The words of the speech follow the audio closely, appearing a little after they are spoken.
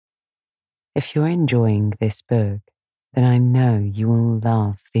If you're enjoying this book, then I know you will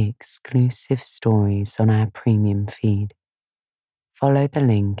love the exclusive stories on our premium feed. Follow the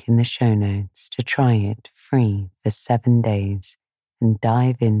link in the show notes to try it free for 7 days and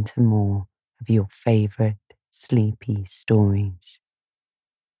dive into more of your favorite sleepy stories.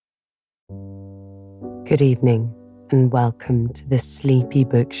 Good evening and welcome to the Sleepy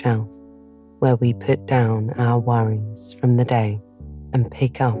Bookshelf, where we put down our worries from the day and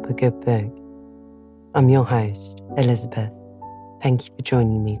pick up a good book. I'm your host, Elizabeth. Thank you for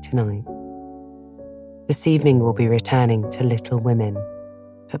joining me tonight. This evening we'll be returning to Little Women,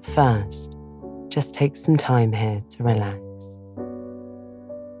 but first, just take some time here to relax.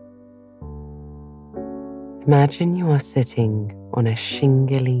 Imagine you are sitting on a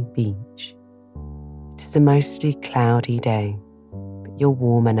shingly beach. It is a mostly cloudy day, but you're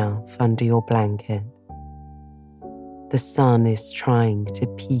warm enough under your blanket. The sun is trying to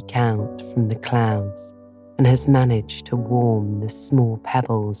peek out from the clouds and has managed to warm the small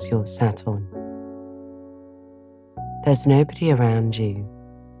pebbles you're sat on. There's nobody around you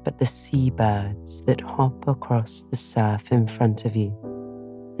but the seabirds that hop across the surf in front of you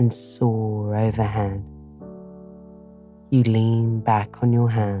and soar overhead. You lean back on your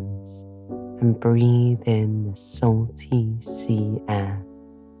hands and breathe in the salty sea air.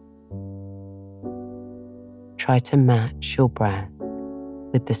 Try to match your breath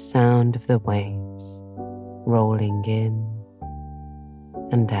with the sound of the waves rolling in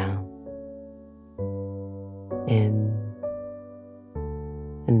and out, in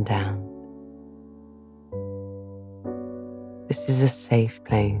and out. This is a safe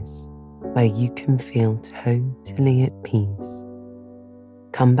place where you can feel totally at peace.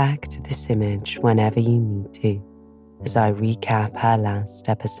 Come back to this image whenever you need to, as I recap our last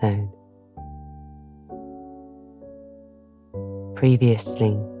episode.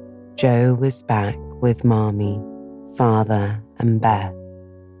 Previously, Jo was back with Mommy, Father, and Beth.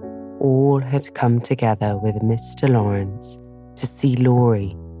 All had come together with Mr. Lawrence to see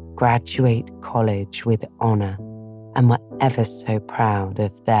Laurie graduate college with honor and were ever so proud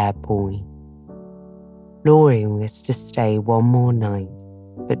of their boy. Laurie was to stay one more night,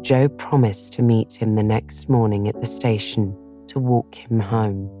 but Jo promised to meet him the next morning at the station to walk him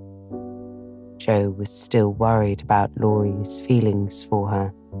home. Jo was still worried about Laurie's feelings for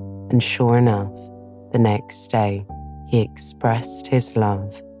her, and sure enough, the next day he expressed his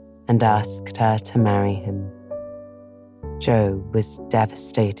love and asked her to marry him. Jo was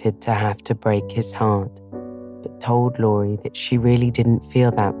devastated to have to break his heart, but told Laurie that she really didn't feel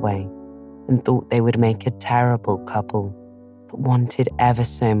that way and thought they would make a terrible couple, but wanted ever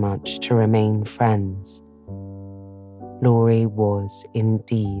so much to remain friends. Laurie was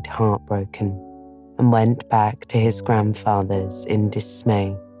indeed heartbroken and went back to his grandfather's in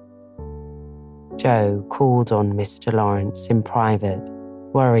dismay. Jo called on Mr. Lawrence in private,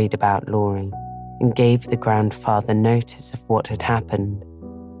 worried about Laurie, and gave the grandfather notice of what had happened.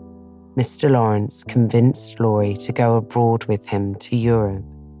 Mr. Lawrence convinced Laurie to go abroad with him to Europe.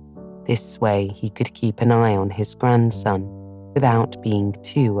 This way he could keep an eye on his grandson without being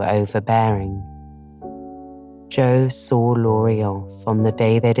too overbearing. Jo saw Laurie off on the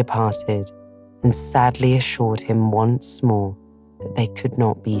day they departed and sadly assured him once more that they could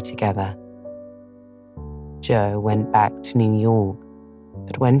not be together. Jo went back to New York,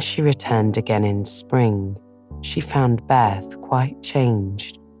 but when she returned again in spring, she found Beth quite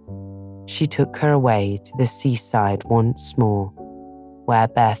changed. She took her away to the seaside once more, where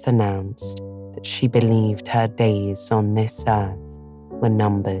Beth announced that she believed her days on this earth were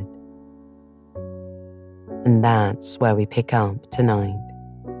numbered. And that's where we pick up tonight,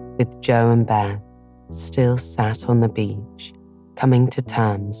 with Jo and Beth still sat on the beach, coming to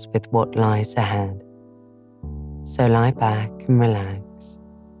terms with what lies ahead. So lie back and relax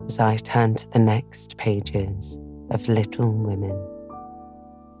as I turn to the next pages of Little Women.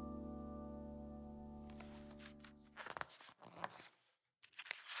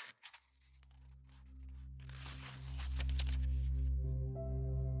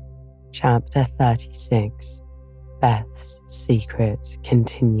 Chapter 36, Beth's Secret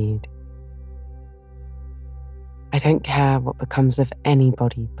Continued. I don't care what becomes of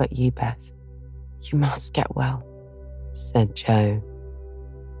anybody but you, Beth. You must get well, said Jo.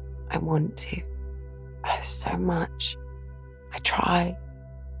 I want to. Oh, so much. I try.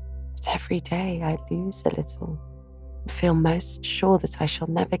 But every day I lose a little and feel most sure that I shall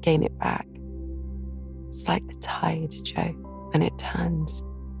never gain it back. It's like the tide, Jo. When it turns,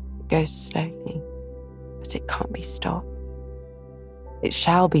 it goes slowly, but it can't be stopped. It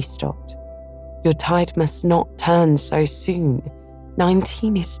shall be stopped. Your tide must not turn so soon.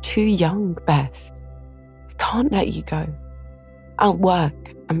 19 is too young, Beth. I can't let you go. I'll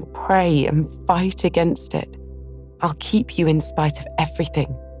work and pray and fight against it. I'll keep you in spite of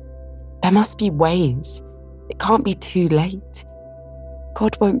everything. There must be ways. It can't be too late.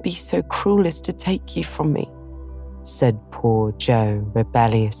 God won't be so cruel as to take you from me, said poor Jo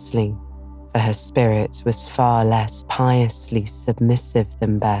rebelliously, for her spirit was far less piously submissive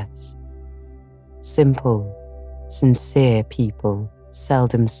than Beth's. Simple, sincere people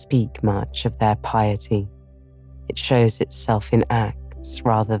seldom speak much of their piety. It shows itself in acts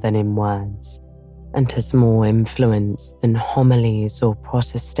rather than in words, and has more influence than homilies or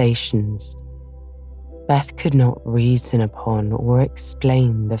protestations. Beth could not reason upon or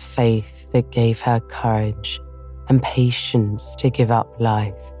explain the faith that gave her courage and patience to give up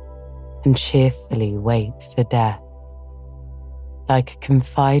life and cheerfully wait for death. Like a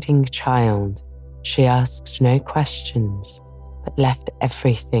confiding child, she asked no questions, but left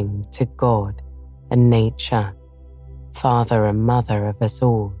everything to God and nature, father and mother of us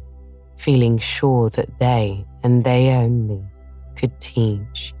all, feeling sure that they and they only could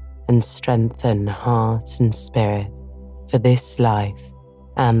teach and strengthen heart and spirit for this life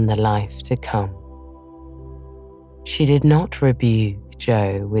and the life to come. She did not rebuke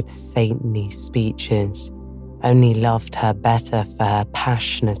Jo with saintly speeches, only loved her better for her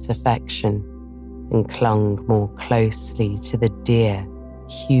passionate affection and clung more closely to the dear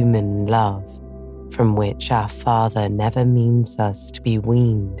human love from which our Father never means us to be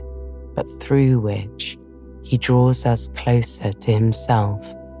weaned, but through which he draws us closer to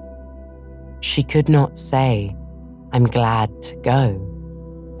himself. She could not say, "I'm glad to go,"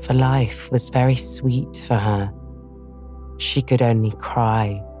 for life was very sweet for her. She could only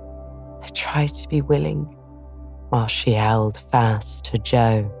cry, "I try to be willing," while she held fast to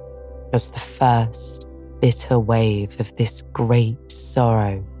Jo as the first bitter wave of this great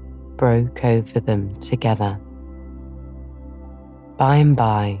sorrow broke over them together. By and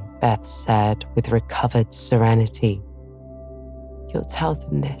by, Beth said with recovered serenity, "You'll tell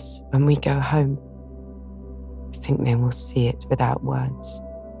them this when we go home." "I think they will see it without words,"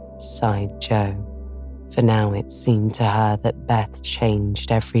 sighed Jo, for now it seemed to her that Beth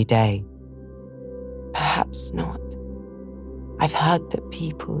changed every day. "Perhaps not. I've heard that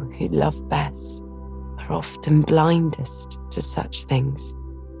people who love best are often blindest to such things.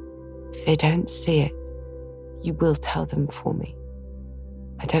 If they don't see it, you will tell them for me.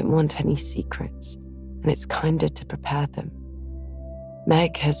 I don't want any secrets, and it's kinder to prepare them.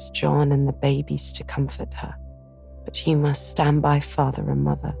 Meg has John and the babies to comfort her, but you must stand by Father and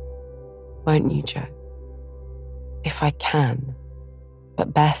Mother. Won't you, Jo?" "If I can.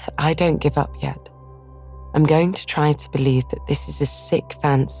 But Beth, I don't give up yet. I'm going to try to believe that this is a sick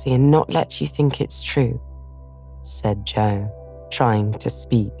fancy and not let you think it's true," said Jo, trying to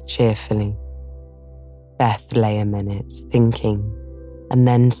speak cheerfully. Beth lay a minute thinking, and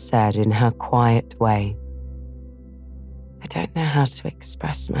then said in her quiet way, "I don't know how to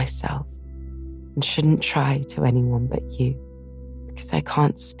express myself and shouldn't try to anyone but you, because I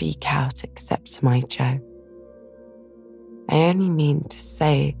can't speak out except to my Jo. I only mean to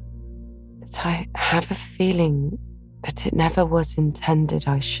say that I have a feeling that it never was intended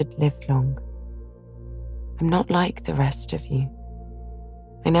I should live long. I'm not like the rest of you.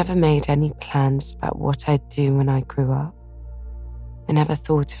 I never made any plans about what I'd do when I grew up. I never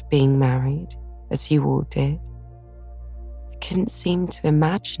thought of being married, as you all did. I couldn't seem to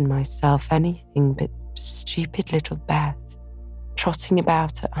imagine myself anything but stupid little Beth, trotting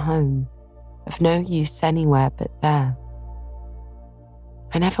about at home, of no use anywhere but there.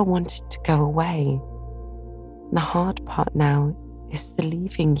 I never wanted to go away. And the hard part now is the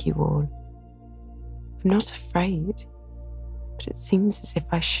leaving you all. I'm not afraid, but it seems as if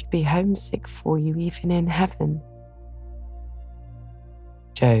I should be homesick for you even in heaven."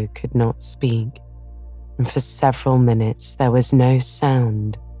 Jo could not speak, and for several minutes there was no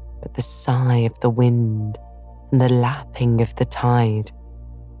sound but the sigh of the wind and the lapping of the tide.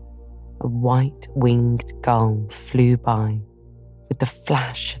 A white-winged gull flew by, with the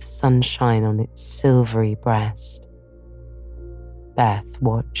flash of sunshine on its silvery breast. Beth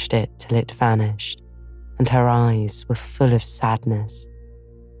watched it till it vanished, and her eyes were full of sadness.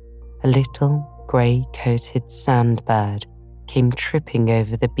 A little grey-coated sandbird came tripping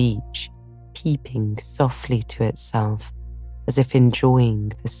over the beach, peeping softly to itself, as if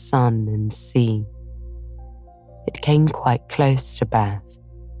enjoying the sun and sea. It came quite close to Beth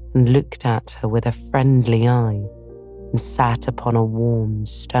and looked at her with a friendly eye, and sat upon a warm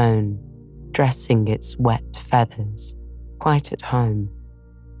stone, dressing its wet feathers, quite at home.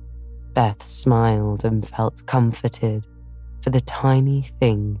 Beth smiled and felt comforted, for the tiny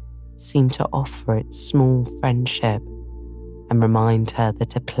thing seemed to offer its small friendship and remind her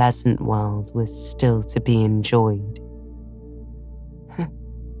that a pleasant world was still to be enjoyed.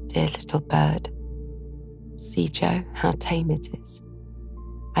 Dear little bird, see, Joe, how tame it is.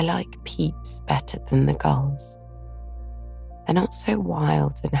 I like Peeps better than the gulls. They're not so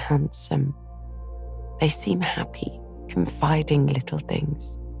wild and handsome. They seem happy, confiding little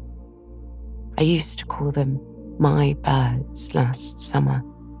things. I used to call them my birds last summer,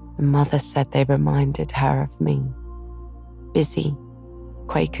 and Mother said they reminded her of me. Busy,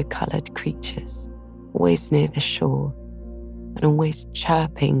 Quaker-coloured creatures, always near the shore, and always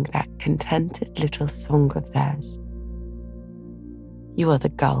chirping that contented little song of theirs. You are the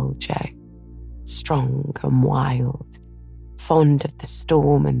gull, Joe, strong and wild, fond of the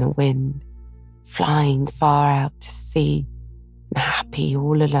storm and the wind, flying far out to sea and happy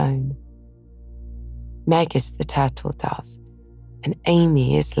all alone. Meg is the turtle dove, and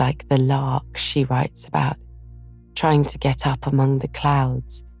Amy is like the lark she writes about, trying to get up among the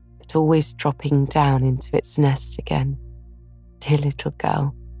clouds, but always dropping down into its nest again. Dear little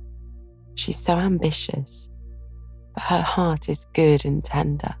girl. She's so ambitious, but her heart is good and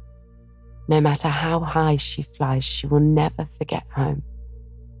tender. No matter how high she flies, she will never forget home.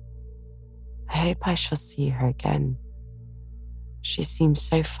 I hope I shall see her again. She seems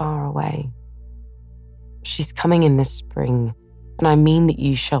so far away. She's coming in the spring, and I mean that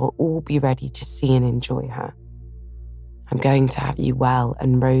you shall all be ready to see and enjoy her. I'm going to have you well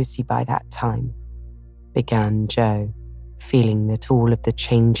and rosy by that time, began Joe, feeling that all of the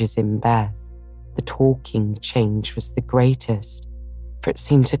changes in Beth, the talking change was the greatest, for it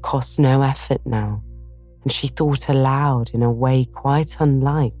seemed to cost no effort now, and she thought aloud in a way quite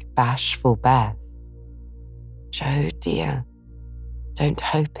unlike bashful Beth. Joe, dear, don't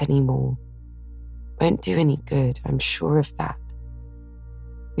hope any more. Won't do any good, I'm sure of that.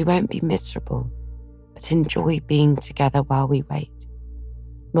 We won't be miserable, but enjoy being together while we wait.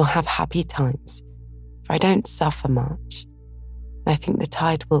 We'll have happy times, for I don't suffer much, and I think the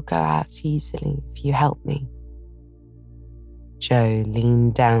tide will go out easily if you help me. Joe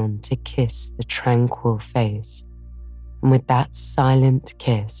leaned down to kiss the tranquil face, and with that silent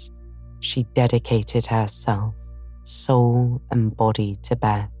kiss, she dedicated herself, soul and body, to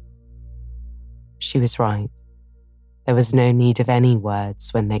Beth. She was right. There was no need of any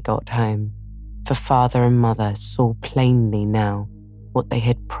words when they got home, for Father and Mother saw plainly now what they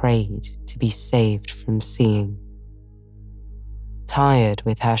had prayed to be saved from seeing. Tired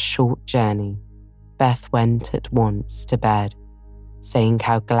with her short journey, Beth went at once to bed, saying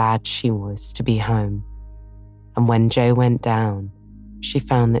how glad she was to be home. And when Joe went down, she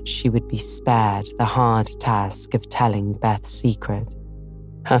found that she would be spared the hard task of telling Beth's secret.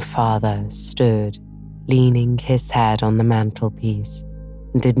 Her father stood, leaning his head on the mantelpiece,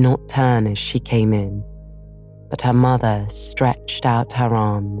 and did not turn as she came in, but her mother stretched out her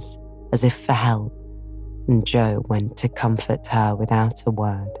arms as if for help, and Joe went to comfort her without a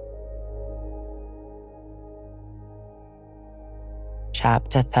word.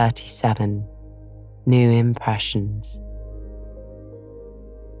 Chapter 37. New Impressions.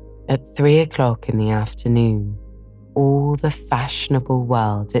 At 3:00 in the afternoon, all the fashionable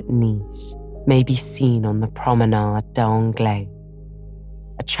world at Nice may be seen on the Promenade d'Anglais,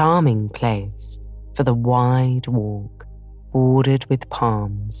 a charming place for the wide walk bordered with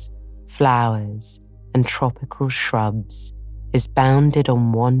palms, flowers, and tropical shrubs is bounded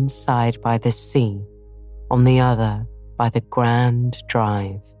on one side by the sea, on the other by the Grand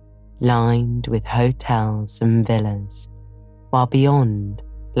Drive, lined with hotels and villas, while beyond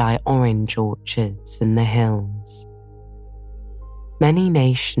lie orange orchards and the hills. Many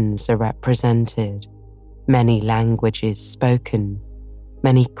nations are represented, many languages spoken,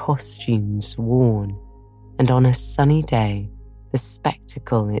 many costumes worn, and on a sunny day, the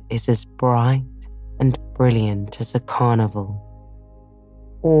spectacle is as bright and brilliant as a carnival.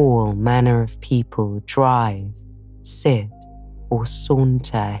 All manner of people drive, sit, or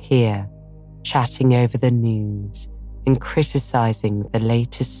saunter here, chatting over the news and criticizing the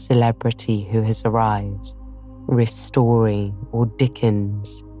latest celebrity who has arrived. Ristori or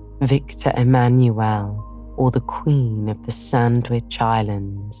Dickens, Victor Emmanuel, or the Queen of the Sandwich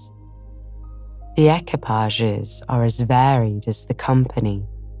Islands. The equipages are as varied as the company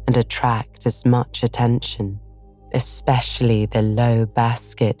and attract as much attention, especially the low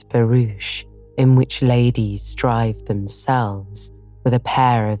basket barouche in which ladies drive themselves with a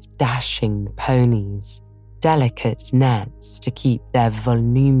pair of dashing ponies, delicate nets to keep their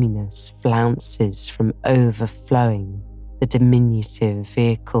voluminous flounces from overflowing the diminutive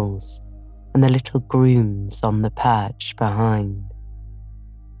vehicles, and the little grooms on the perch behind.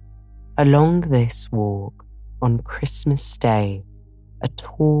 Along this walk, on Christmas Day, a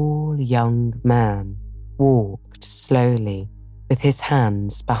tall young man walked slowly with his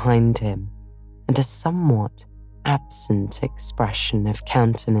hands behind him and a somewhat absent expression of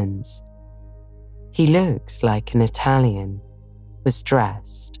countenance. He looked like an Italian, was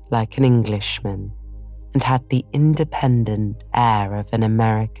dressed like an Englishman, and had the independent air of an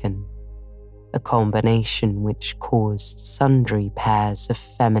American, a combination which caused sundry pairs of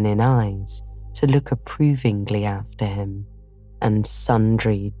feminine eyes to look approvingly after him, and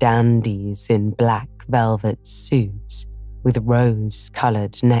sundry dandies in black velvet suits with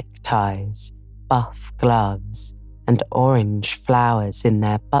rose-coloured neckties, buff gloves, and orange flowers in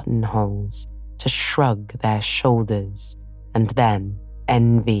their buttonholes to shrug their shoulders and then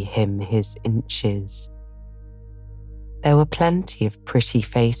envy him his inches. There were plenty of pretty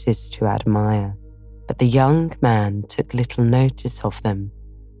faces to admire, but the young man took little notice of them,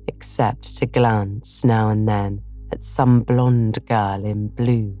 except to glance now and then at some blonde girl in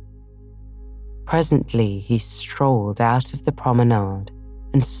blue. Presently he strolled out of the promenade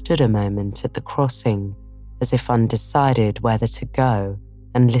and stood a moment at the crossing, as if undecided whether to go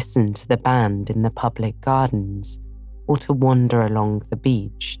and listen to the band in the public gardens or to wander along the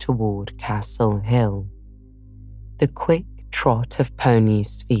beach toward Castle Hill. The quick trot of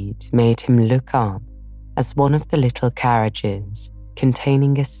ponies' feet made him look up as one of the little carriages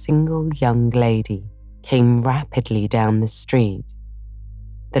containing a single young lady came rapidly down the street.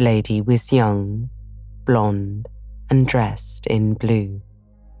 The lady was young, blonde, and dressed in blue.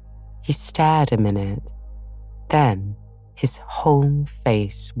 He stared a minute. Then his whole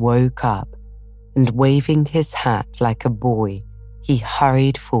face woke up, and waving his hat like a boy, he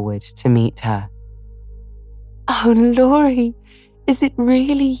hurried forward to meet her. "Oh, Laurie, is it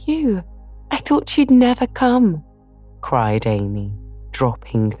really you? I thought you'd never come," cried Amy,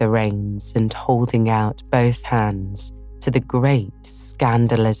 dropping the reins and holding out both hands, to the great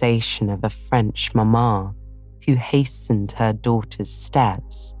scandalization of a French mamma who hastened her daughter's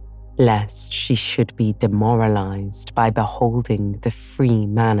steps, lest she should be demoralized by beholding the free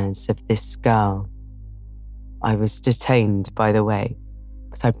manners of this girl. "I was detained, by the way,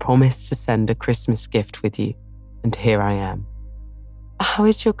 but I promised to send a Christmas gift with you, and here I am." "How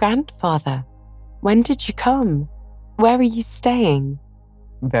is your grandfather? When did you come? Where are you staying?"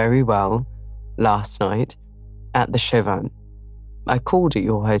 "Very well. Last night, at the Chauvin. I called at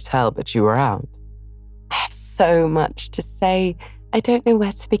your hotel, but you were out." "I have so much to say. I don't know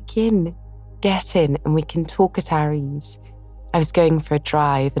where to begin. Get in and we can talk at our ease. I was going for a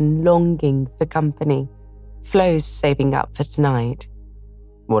drive and longing for company. Flo's saving up for tonight."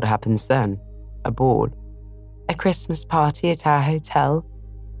 "What happens then? A ball?" "A Christmas party at our hotel.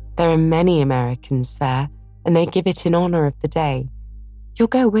 There are many Americans there, and they give it in honor of the day. You'll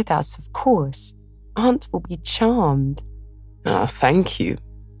go with us, of course. Aunt will be charmed." "Thank you.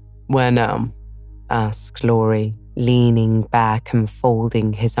 Where now?" asked Laurie, leaning back and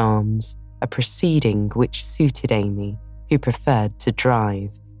folding his arms, a proceeding which suited Amy, who preferred to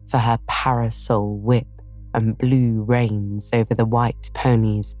drive, for her parasol whip and blue reins over the white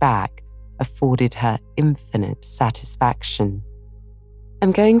pony's back afforded her infinite satisfaction.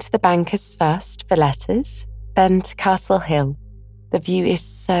 "I'm going to the banker's first for letters, then to Castle Hill. The view is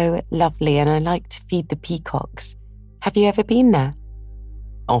so lovely and I like to feed the peacocks. Have you ever been there?"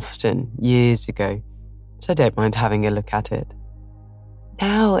 "Often, years ago, but I don't mind having a look at it."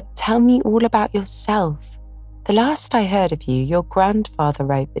 "Now, tell me all about yourself. The last I heard of you, your grandfather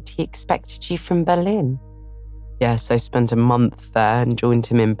wrote that he expected you from Berlin." "Yes, I spent a month there and joined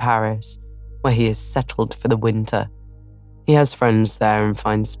him in Paris, where he is settled for the winter. He has friends there and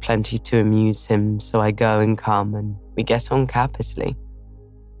finds plenty to amuse him, so I go and come and we get on capitally."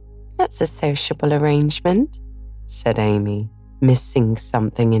 "That's a sociable arrangement," said Amy, missing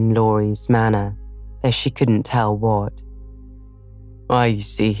something in Laurie's manner, though she couldn't tell what. "Why, you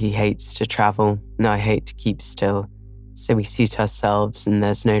see, he hates to travel, and I hate to keep still, so we suit ourselves and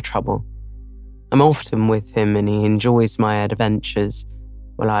there's no trouble. I'm often with him and he enjoys my adventures,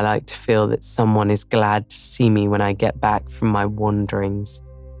 while I like to feel that someone is glad to see me when I get back from my wanderings.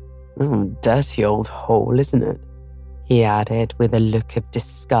 Oh, dirty old hole, isn't it?" he added with a look of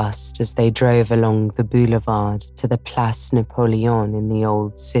disgust as they drove along the boulevard to the Place Napoleon in the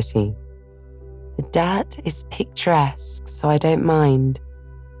old city. "The dirt is picturesque, so I don't mind.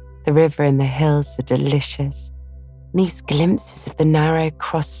 The river and the hills are delicious. These glimpses of the narrow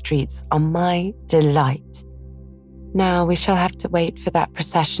cross streets are my delight. Now we shall have to wait for that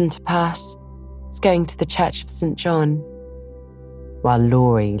procession to pass. It's going to the Church of St. John." while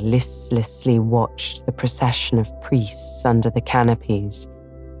Laurie listlessly watched the procession of priests under the canopies,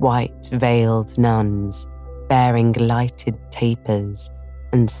 white-veiled nuns bearing lighted tapers,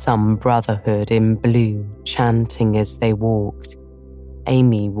 and some brotherhood in blue chanting as they walked.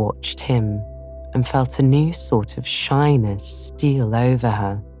 Amy watched him and felt a new sort of shyness steal over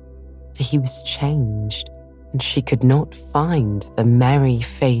her, for he was changed, and she could not find the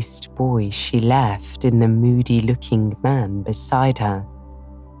merry-faced boy she left in the moody-looking man beside her.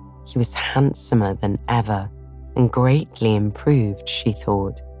 He was handsomer than ever and greatly improved, she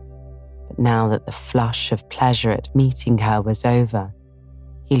thought. But now that the flush of pleasure at meeting her was over,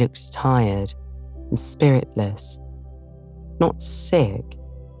 he looked tired and spiritless, not sick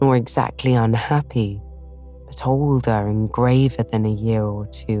nor exactly unhappy, but older and graver than a year or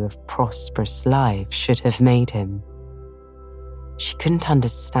two of prosperous life should have made him. She couldn't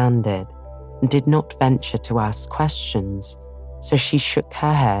understand it and did not venture to ask questions, so she shook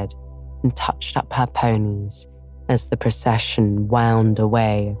her head and touched up her ponies as the procession wound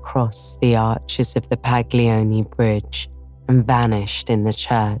away across the arches of the Paglioni Bridge and vanished in the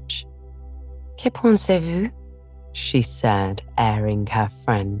church. Que pensez-vous? She said, airing her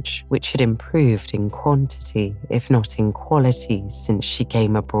French, which had improved in quantity, if not in quality, since she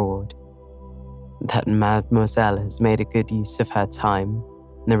came abroad. That mademoiselle has made a good use of her time,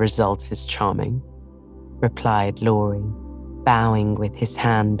 and the result is charming, replied Laurie, bowing with his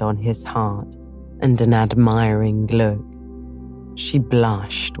hand on his heart and an admiring look. She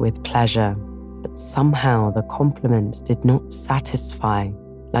blushed with pleasure, but somehow the compliment did not satisfy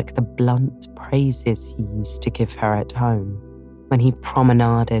like the blunt praises he used to give her at home when he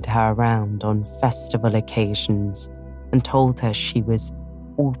promenaded her around on festival occasions and told her she was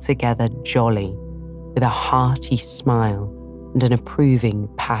altogether jolly, with a hearty smile and an approving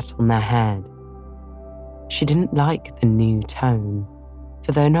pat on the head. She didn't like the new tone,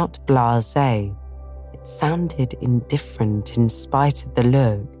 for though not blasé, it sounded indifferent in spite of the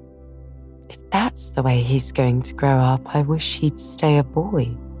look. If that's the way he's going to grow up, I wish he'd stay a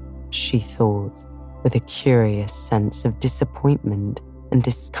boy, she thought, with a curious sense of disappointment and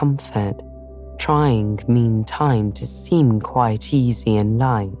discomfort, trying meantime to seem quite easy and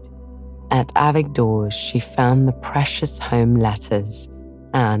light. At Avigdor, she found the precious home letters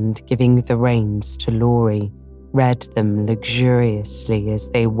and, giving the reins to Laurie, read them luxuriously as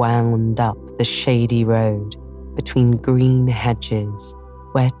they wound up the shady road between green hedges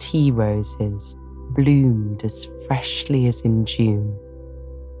where tea roses bloomed as freshly as in June.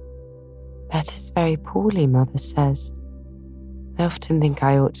 Beth is very poorly, Mother says. I often think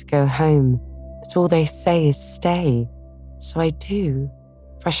I ought to go home, but all they say is stay, so I do,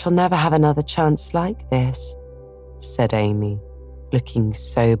 for I shall never have another chance like this, said Amy, looking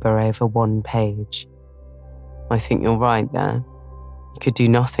sober over one page. I think you're right there. You could do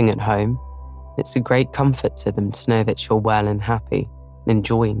nothing at home. It's a great comfort to them to know that you're well and happy and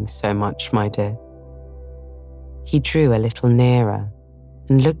enjoying so much, my dear. He drew a little nearer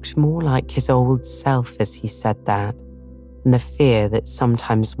and looked more like his old self as he said that, and the fear that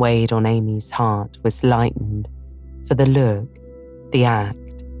sometimes weighed on Amy's heart was lightened, for the look, the act,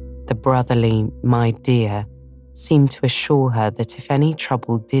 the brotherly "my dear" seemed to assure her that if any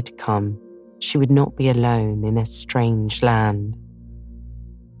trouble did come, she would not be alone in a strange land.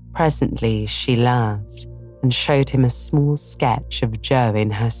 Presently she laughed and showed him a small sketch of Jo in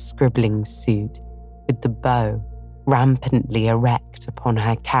her scribbling suit, with the bow rampantly erect upon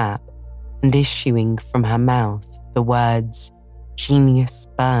her cap and issuing from her mouth the words, "Genius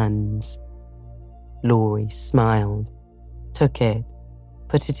burns." Laurie smiled, took it,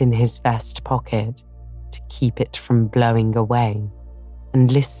 put it in his vest pocket to keep it from blowing away,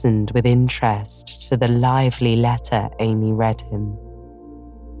 and listened with interest to the lively letter Amy read him.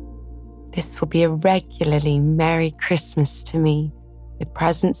 This will be a regularly Merry Christmas to me, with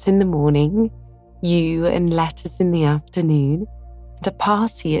presents in the morning, you and letters in the afternoon, and a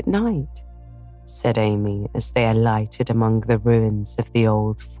party at night, said Amy as they alighted among the ruins of the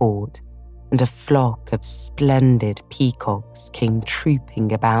old fort, and a flock of splendid peacocks came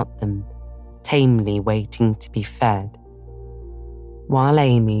trooping about them, tamely waiting to be fed. While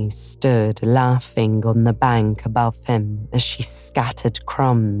Amy stood laughing on the bank above him as she scattered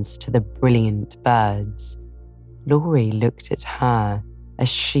crumbs to the brilliant birds, Laurie looked at her as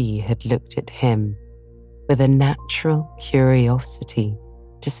she had looked at him, with a natural curiosity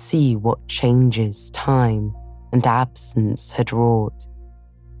to see what changes time and absence had wrought.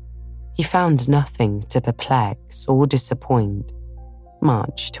 He found nothing to perplex or disappoint,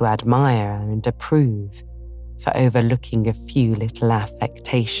 much to admire and approve, for overlooking a few little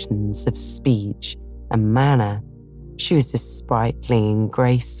affectations of speech and manner, She was as sprightly and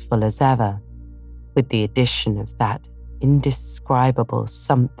graceful as ever, with the addition of that indescribable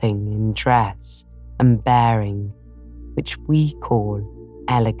something in dress and bearing which we call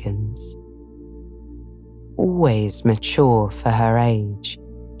elegance. Always mature for her age,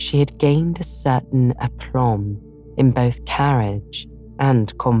 she had gained a certain aplomb in both carriage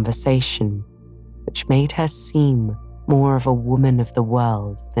and conversation, which made her seem more of a woman of the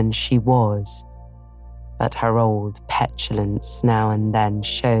world than she was. But her old petulance now and then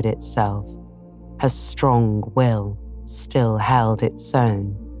showed itself. Her strong will still held its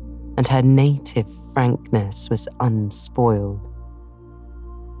own, and her native frankness was unspoiled.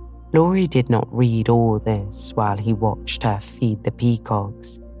 Laurie did not read all this while he watched her feed the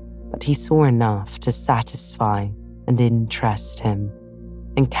peacocks, but he saw enough to satisfy and interest him,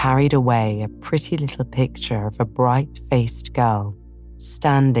 and carried away a pretty little picture of a bright-faced girl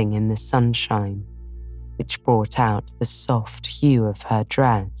standing in the sunshine, which brought out the soft hue of her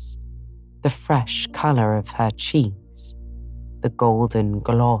dress, the fresh colour of her cheeks, the golden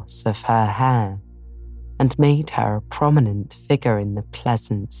gloss of her hair, and made her a prominent figure in the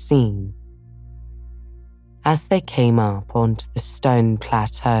pleasant scene. As they came up onto the stone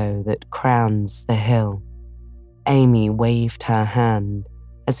plateau that crowns the hill, Amy waved her hand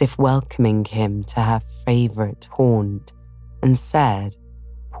as if welcoming him to her favourite haunt, and said,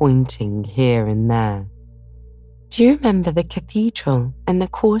 pointing here and there, "Do you remember the cathedral and the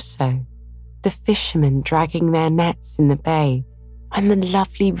Corso, the fishermen dragging their nets in the bay, and the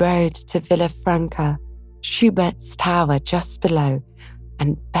lovely road to Villa Franca, Schubert's tower just below,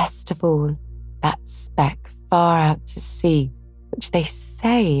 and best of all, that speck far out to sea, which they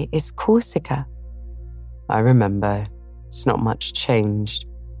say is Corsica?" "I remember. It's not much changed,"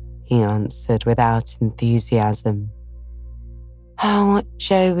 he answered without enthusiasm. "Oh, what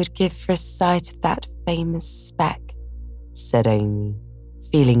Joe would give for a sight of that famous speck," said Amy,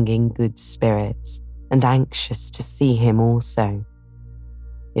 feeling in good spirits and anxious to see him also.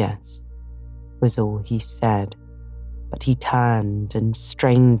 "Yes," was all he said, but he turned and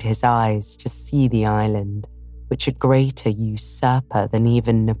strained his eyes to see the island, which a greater usurper than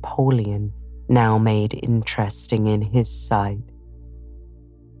even Napoleon now made interesting in his sight.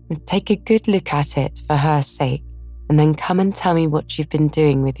 "Take a good look at it for her sake, and then come and tell me what you've been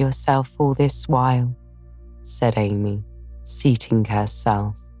doing with yourself all this while," said Amy, seating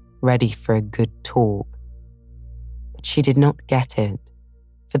herself, ready for a good talk. But she did not get it,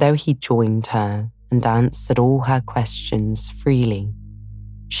 for though he joined her and answered all her questions freely,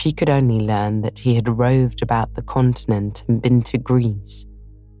 she could only learn that he had roved about the continent and been to Greece.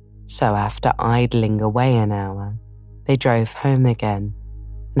 So after idling away an hour, they drove home again,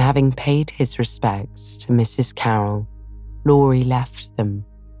 and having paid his respects to Mrs. Carroll, Laurie left them,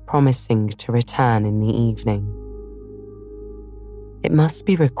 promising to return in the evening. It must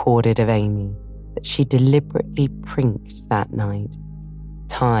be recorded of Amy that she deliberately prinked that night.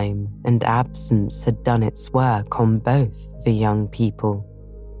 Time and absence had done its work on both the young people.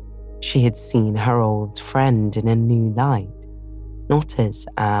 She had seen her old friend in a new light, not as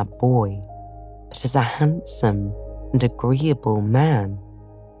our boy, but as a handsome and agreeable man,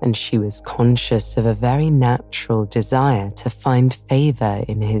 and she was conscious of a very natural desire to find favour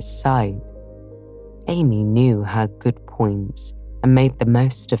in his sight. Amy knew her good points and made the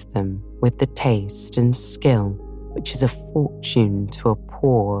most of them with the taste and skill which is a fortune to a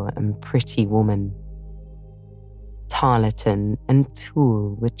poor and pretty woman. Tarleton and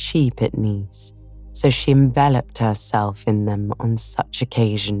tulle were cheap at Nice, so she enveloped herself in them on such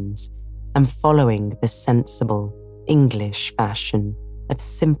occasions, and following the sensible English fashion of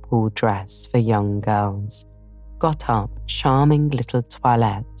simple dress for young girls, got up charming little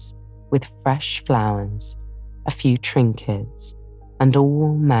toilettes with fresh flowers, a few trinkets, and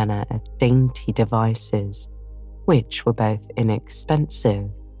all manner of dainty devices, which were both inexpensive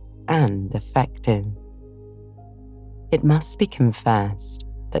and effective. It must be confessed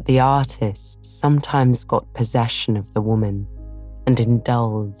that the artist sometimes got possession of the woman and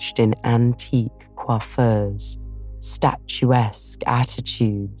indulged in antique coiffures, statuesque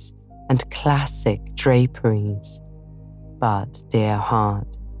attitudes, and classic draperies. But, dear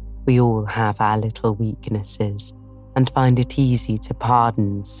heart, we all have our little weaknesses and find it easy to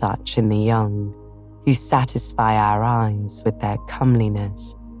pardon such in the young, who satisfy our eyes with their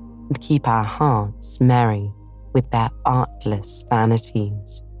comeliness and keep our hearts merry with their artless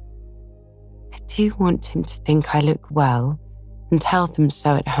vanities. "I do want him to think I look well and tell them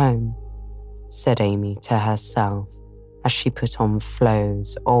so at home," said Amy to herself as she put on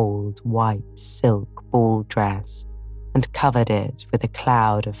Flo's old white silk ball dress and covered it with a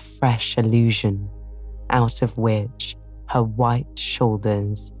cloud of fresh illusion out of which her white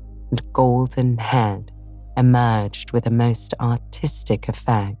shoulders and golden head emerged with a most artistic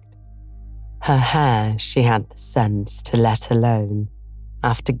effect. Her hair she had the sense to let alone,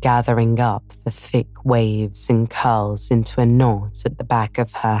 after gathering up the thick waves and curls into a knot at the back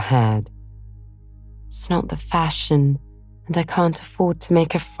of her head. "It's not the fashion, and I can't afford to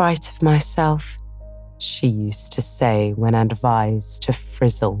make a fright of myself," she used to say when advised to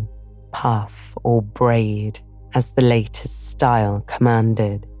frizzle, puff, or braid as the latest style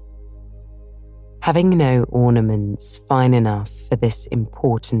commanded. Having no ornaments fine enough for this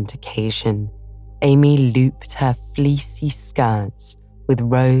important occasion, Amy looped her fleecy skirts with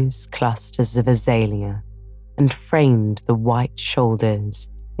rose clusters of azalea and framed the white shoulders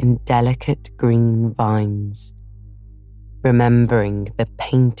in delicate green vines. Remembering the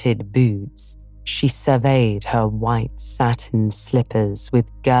painted boots, she surveyed her white satin slippers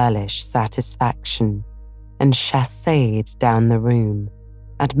with girlish satisfaction and chassed down the room,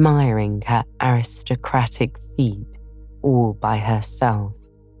 admiring her aristocratic feet all by herself.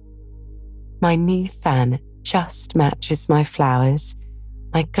 "My new fan just matches my flowers,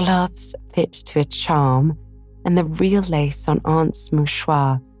 my gloves fit to a charm, and the real lace on Aunt's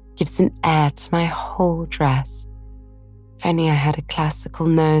mouchoir gives an air to my whole dress. If only I had a classical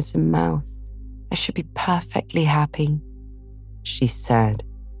nose and mouth, I should be perfectly happy," she said,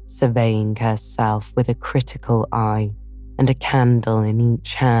 surveying herself with a critical eye and a candle in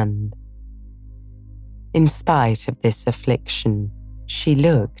each hand. In spite of this affliction, she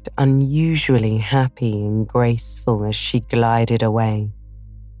looked unusually happy and graceful as she glided away.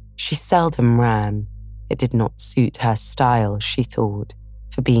 She seldom ran. It did not suit her style, she thought.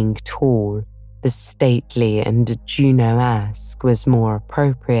 For being tall, the stately and Juno-esque was more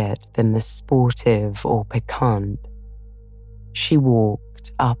appropriate than the sportive or piquant. She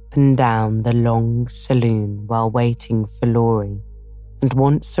walked up and down the long saloon while waiting for Laurie, and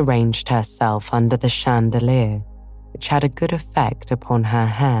once arranged herself under the chandelier, which had a good effect upon her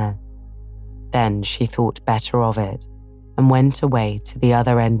hair. Then she thought better of it and went away to the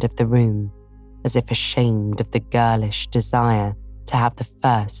other end of the room, as if ashamed of the girlish desire to have the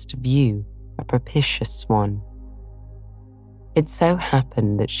first view a propitious one. It so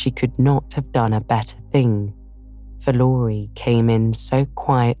happened that she could not have done a better thing, for Laurie came in so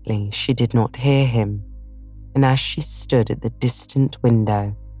quietly she did not hear him, and as she stood at the distant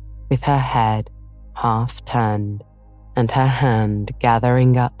window, with her head half turned and her hand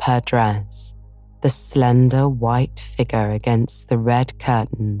gathering up her dress, the slender white figure against the red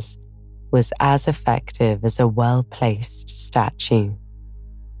curtains was as effective as a well-placed statue.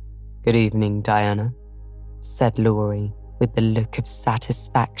 "Good evening, Diana," said Laurie, with the look of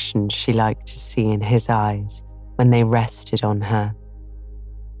satisfaction she liked to see in his eyes when they rested on her.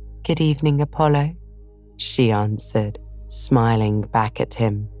 "Good evening, Apollo," she answered, smiling back at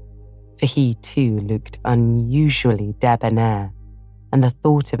him, for he too looked unusually debonair, and the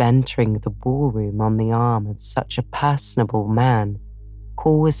thought of entering the ballroom on the arm of such a personable man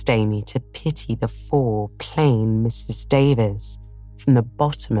caused Amy to pity the poor, plain Mrs. Davis from the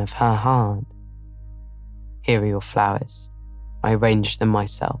bottom of her heart. "Here are your flowers. I arranged them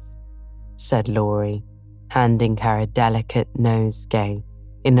myself," said Laurie, handing her a delicate nosegay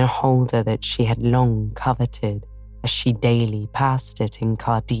in a holder that she had long coveted as she daily passed it in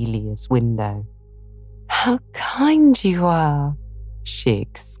Cardelia's window. "How kind you are!" she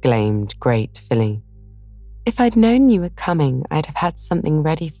exclaimed gratefully. "If I'd known you were coming, I'd have had something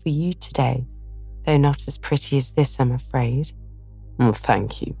ready for you today, though not as pretty as this, I'm afraid." "Oh,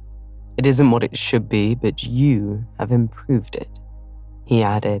 thank you. It isn't what it should be, but you have improved it," he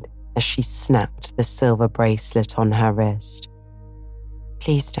added as she snapped the silver bracelet on her wrist.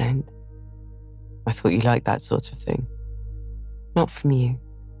 "Please don't." "I thought you liked that sort of thing." "Not from you.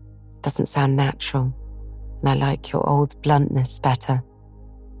 It doesn't sound natural, and I like your old bluntness better."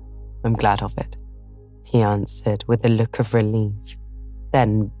 "I'm glad of it," he answered with a look of relief,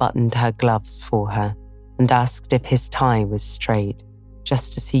 then buttoned her gloves for her and asked if his tie was straight,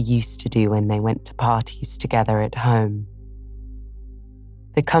 just as he used to do when they went to parties together at home.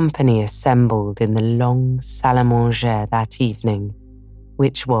 The company assembled in the long salle à manger that evening,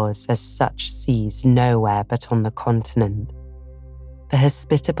 which was as such sees nowhere but on the continent. The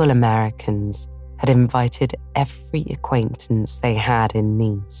hospitable Americans had invited every acquaintance they had in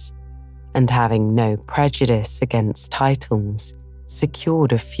Nice, and having no prejudice against titles,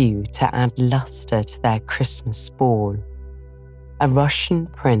 secured a few to add luster to their Christmas ball. A Russian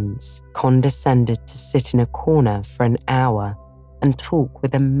prince condescended to sit in a corner for an hour and talk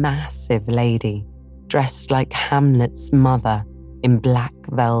with a massive lady dressed like Hamlet's mother in black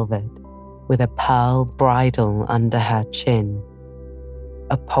velvet, with a pearl bridle under her chin.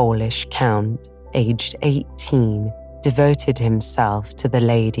 A Polish count, aged 18, devoted himself to the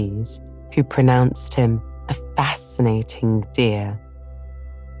ladies, who pronounced him a fascinating dear.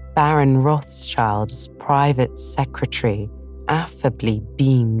 Baron Rothschild's private secretary affably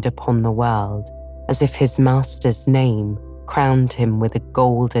beamed upon the world as if his master's name crowned him with a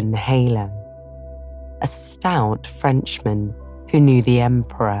golden halo. A stout Frenchman who knew the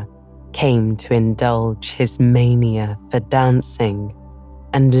emperor came to indulge his mania for dancing,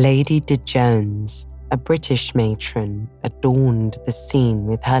 and Lady de Jones, a British matron, adorned the scene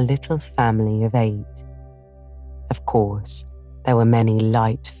with her little family of 8. Of course, there were many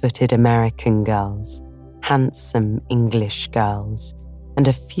light-footed American girls, handsome English girls, and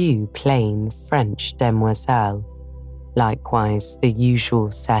a few plain French demoiselles, likewise the usual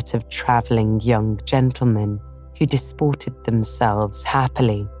set of travelling young gentlemen who disported themselves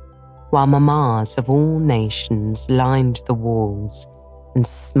happily, while mammas of all nations lined the walls and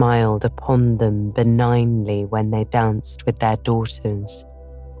smiled upon them benignly when they danced with their daughters.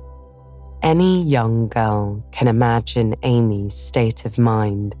 Any young girl can imagine Amy's state of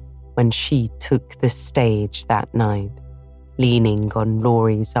mind when she took the stage that night, leaning on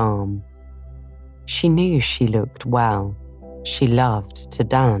Laurie's arm. She knew she looked well, she loved to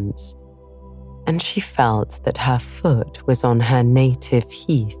dance, and she felt that her foot was on her native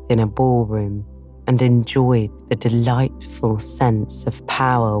heath in a ballroom, and enjoyed the delightful sense of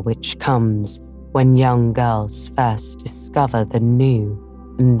power which comes when young girls first discover the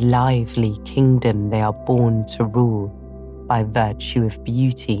new and lively kingdom they are born to rule by virtue of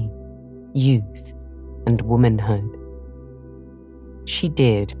beauty, youth, and womanhood. She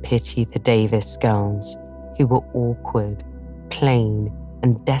did pity the Davis girls, who were awkward, plain,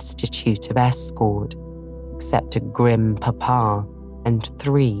 and destitute of escort, except a grim papa and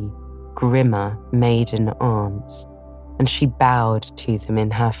 3 grimmer maiden aunts, and she bowed to them in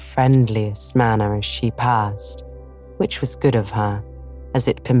her friendliest manner as she passed, which was good of her, as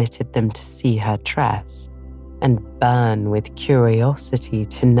it permitted them to see her dress and burn with curiosity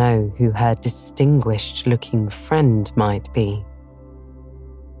to know who her distinguished-looking friend might be.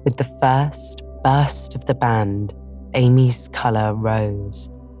 With the first burst of the band, Amy's colour rose,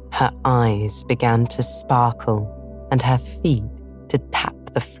 her eyes began to sparkle, and her feet to tap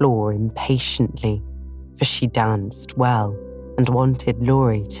the floor impatiently, for she danced well and wanted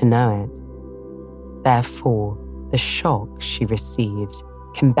Laurie to know it. Therefore, the shock she received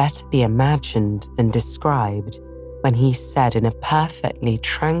can better be imagined than described when he said in a perfectly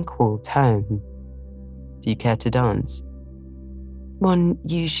tranquil tone, "Do you care to dance?" "One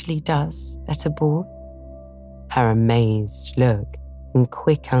usually does at a ball." Her amazed look and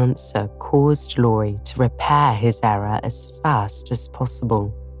quick answer caused Laurie to repair his error as fast as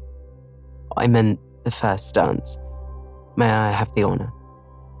possible. "I meant the first dance. May I have the honour?"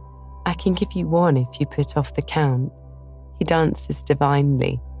 "I can give you one if you put off the Count. He dances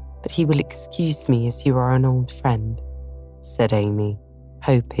divinely, but he will excuse me as you are an old friend," said Amy,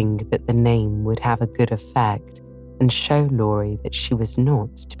 hoping that the name would have a good effect and show Laurie that she was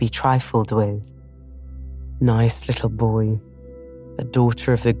not to be trifled with. Nice little boy, a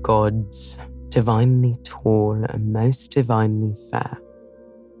daughter of the gods, divinely tall and most divinely fair,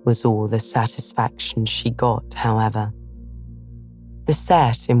 was all the satisfaction she got, however. The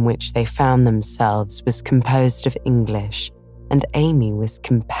set in which they found themselves was composed of English, and Amy was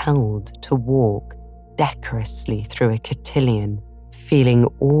compelled to walk decorously through a cotillion, feeling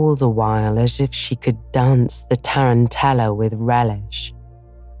all the while as if she could dance the tarantella with relish.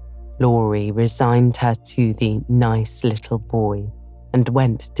 Laurie resigned her to the nice little boy and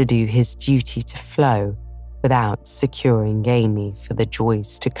went to do his duty to Flo without securing Amy for the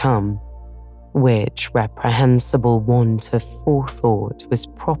joys to come, which reprehensible want of forethought was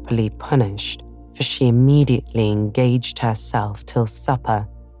properly punished, for she immediately engaged herself till supper,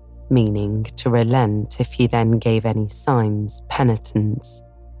 meaning to relent if he then gave any signs penitence.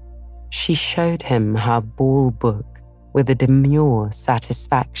 She showed him her ball book with a demure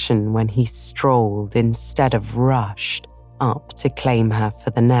satisfaction when he strolled instead of rushed up to claim her for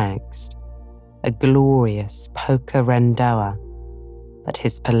the next, a glorious polka rendoa, but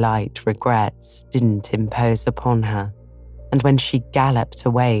his polite regrets didn't impose upon her, and when she galloped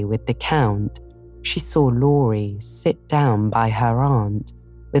away with the Count, she saw Laurie sit down by her aunt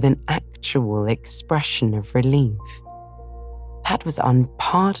with an actual expression of relief. That was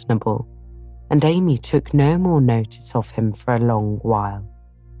unpardonable, and Amy took no more notice of him for a long while,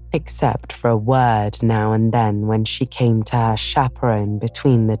 except for a word now and then when she came to her chaperone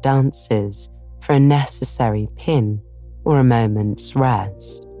between the dances for a necessary pin or a moment's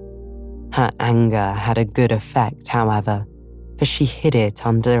rest. Her anger had a good effect, however, for she hid it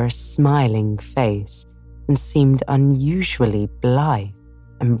under a smiling face and seemed unusually blithe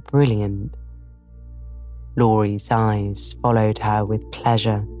and brilliant. Laurie's eyes followed her with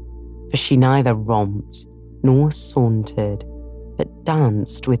pleasure, for she neither romped nor sauntered, but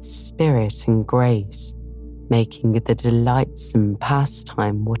danced with spirit and grace, making the delightsome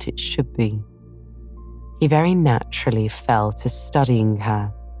pastime what it should be. He very naturally fell to studying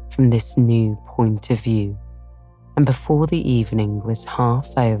her from this new point of view, and before the evening was half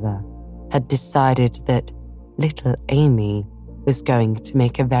over, had decided that little Amy was going to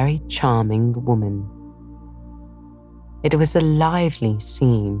make a very charming woman. It was a lively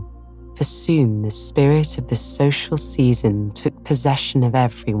scene, for soon the spirit of the social season took possession of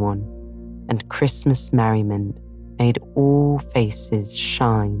everyone, and Christmas merriment made all faces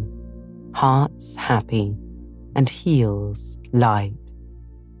shine, hearts happy, and heels light.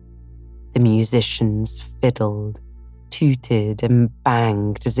 The musicians fiddled, tooted, and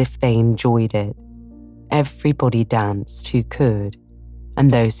banged as if they enjoyed it. Everybody danced who could, and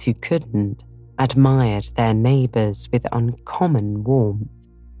those who couldn't admired their neighbours with uncommon warmth.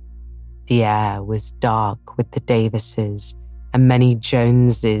 The air was dark with the Davises, and many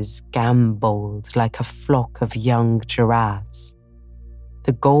Joneses gambolled like a flock of young giraffes.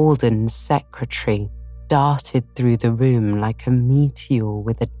 The golden secretary darted through the room like a meteor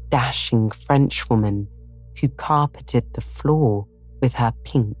with a dashing Frenchwoman who carpeted the floor with her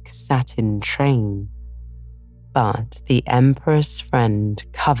pink satin train. But the Emperor's friend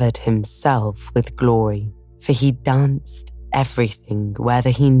covered himself with glory, for he danced everything whether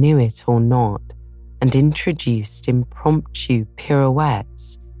he knew it or not, and introduced impromptu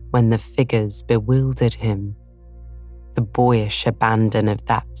pirouettes when the figures bewildered him. The boyish abandon of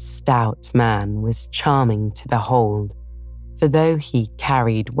that stout man was charming to behold, for though he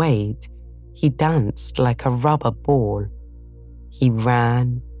carried weight, he danced like a rubber ball. He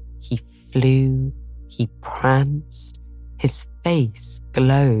ran, he flew, he pranced, his face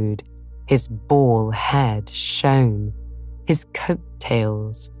glowed, his bald head shone, his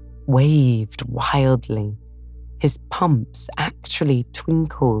coat-tails waved wildly, his pumps actually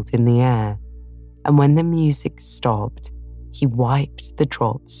twinkled in the air, and when the music stopped, he wiped the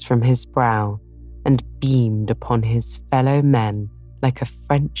drops from his brow and beamed upon his fellow men like a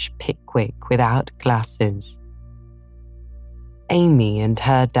French Pickwick without glasses. Amy and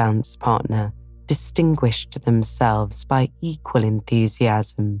her dance partner distinguished themselves by equal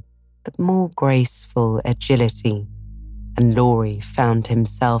enthusiasm, but more graceful agility, and Laurie found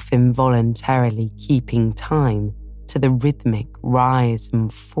himself involuntarily keeping time to the rhythmic rise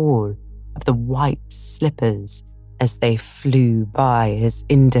and fall of the white slippers as they flew by as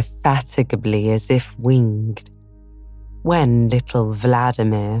indefatigably as if winged. When little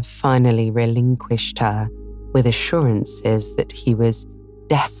Vladimir finally relinquished her with assurances that he was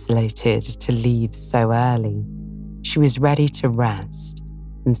desolated to leave so early, she was ready to rest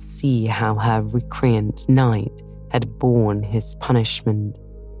and see how her recreant knight had borne his punishment.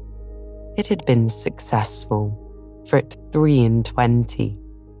 It had been successful, for at 23,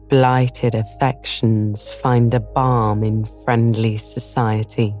 blighted affections find a balm in friendly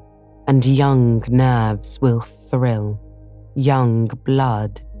society, and young nerves will thrill, young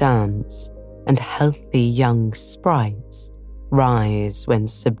blood dance, and healthy young sprites rise when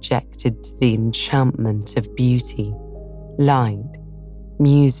subjected to the enchantment of beauty, light,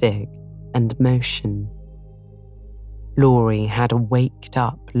 music, and motion. Laurie had a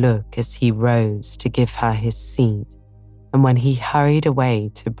waked-up look as he rose to give her his seat, and when he hurried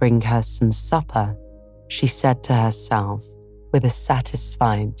away to bring her some supper, she said to herself with a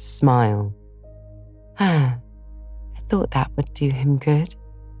satisfied smile, I thought that would do him good.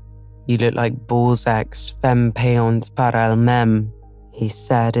 You look like Balzac's Femme payante par elle-même, he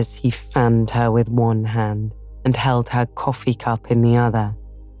said as he fanned her with one hand and held her coffee cup in the other.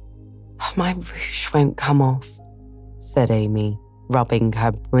 My rouge won't come off, said Amy, rubbing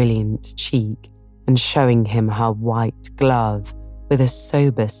her brilliant cheek and showing him her white glove with a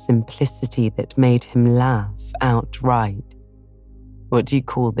sober simplicity that made him laugh outright. What do you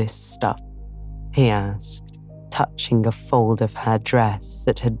call this stuff? He asked, touching a fold of her dress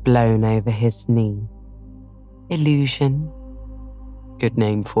that had blown over his knee. Illusion. Good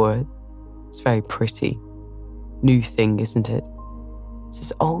name for it. It's very pretty. New thing, isn't it? It's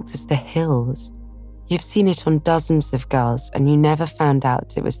as old as the hills. You've seen it on dozens of girls and you never found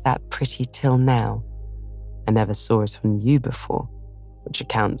out it was that pretty till now. I never saw it on you before, which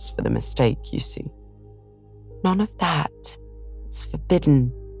accounts for the mistake, you see. None of that. It's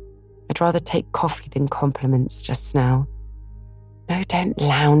forbidden. I'd rather take coffee than compliments just now. No, don't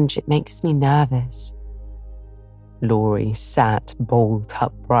lounge, it makes me nervous. Laurie sat bolt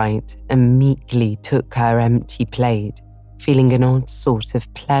upright and meekly took her empty plate, feeling an odd sort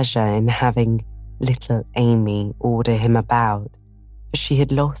of pleasure in having little Amy order him about, for she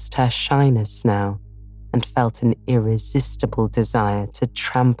had lost her shyness now and felt an irresistible desire to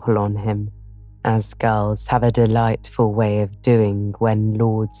trample on him, as girls have a delightful way of doing when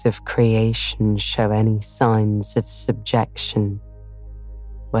lords of creation show any signs of subjection.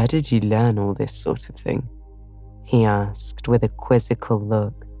 Where did you learn all this sort of thing? He asked with a quizzical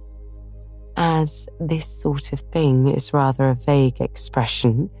look. As this sort of thing is rather a vague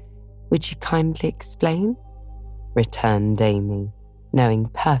expression, would you kindly explain? Returned Amy, knowing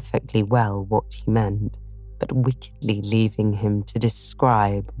perfectly well what he meant, but wickedly leaving him to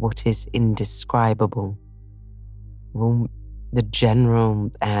describe what is indescribable. Well, the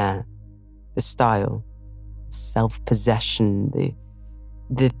general air, the style, self-possession, the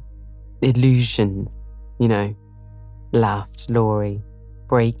illusion, laughed Laurie,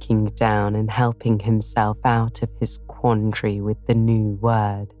 breaking down and helping himself out of his quandary with the new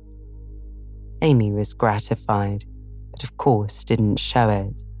word. Amy was gratified, but of course didn't show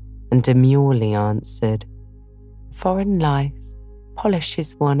it, and demurely answered, "Foreign life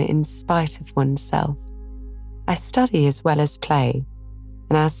polishes one in spite of oneself. I study as well as play,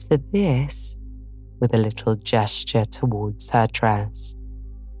 and as for this," with a little gesture towards her dress,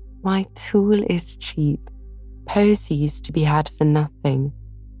 "my tool is cheap. Posies to be had for nothing,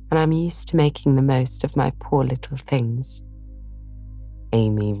 and I'm used to making the most of my poor little things."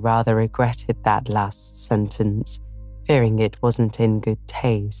 Amy rather regretted that last sentence, fearing it wasn't in good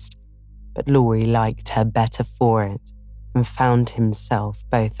taste, but Laurie liked her better for it and found himself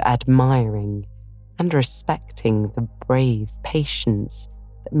both admiring and respecting the brave patience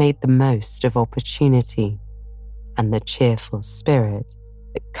that made the most of opportunity and the cheerful spirit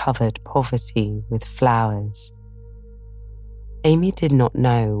that covered poverty with flowers. Amy did not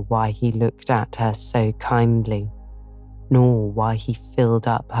know why he looked at her so kindly, nor why he filled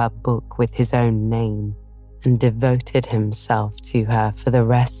up her book with his own name and devoted himself to her for the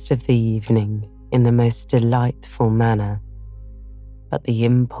rest of the evening in the most delightful manner. But the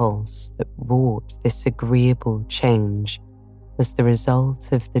impulse that wrought this agreeable change was the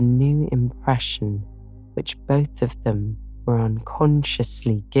result of the new impression which both of them were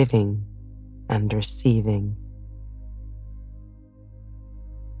unconsciously giving and receiving.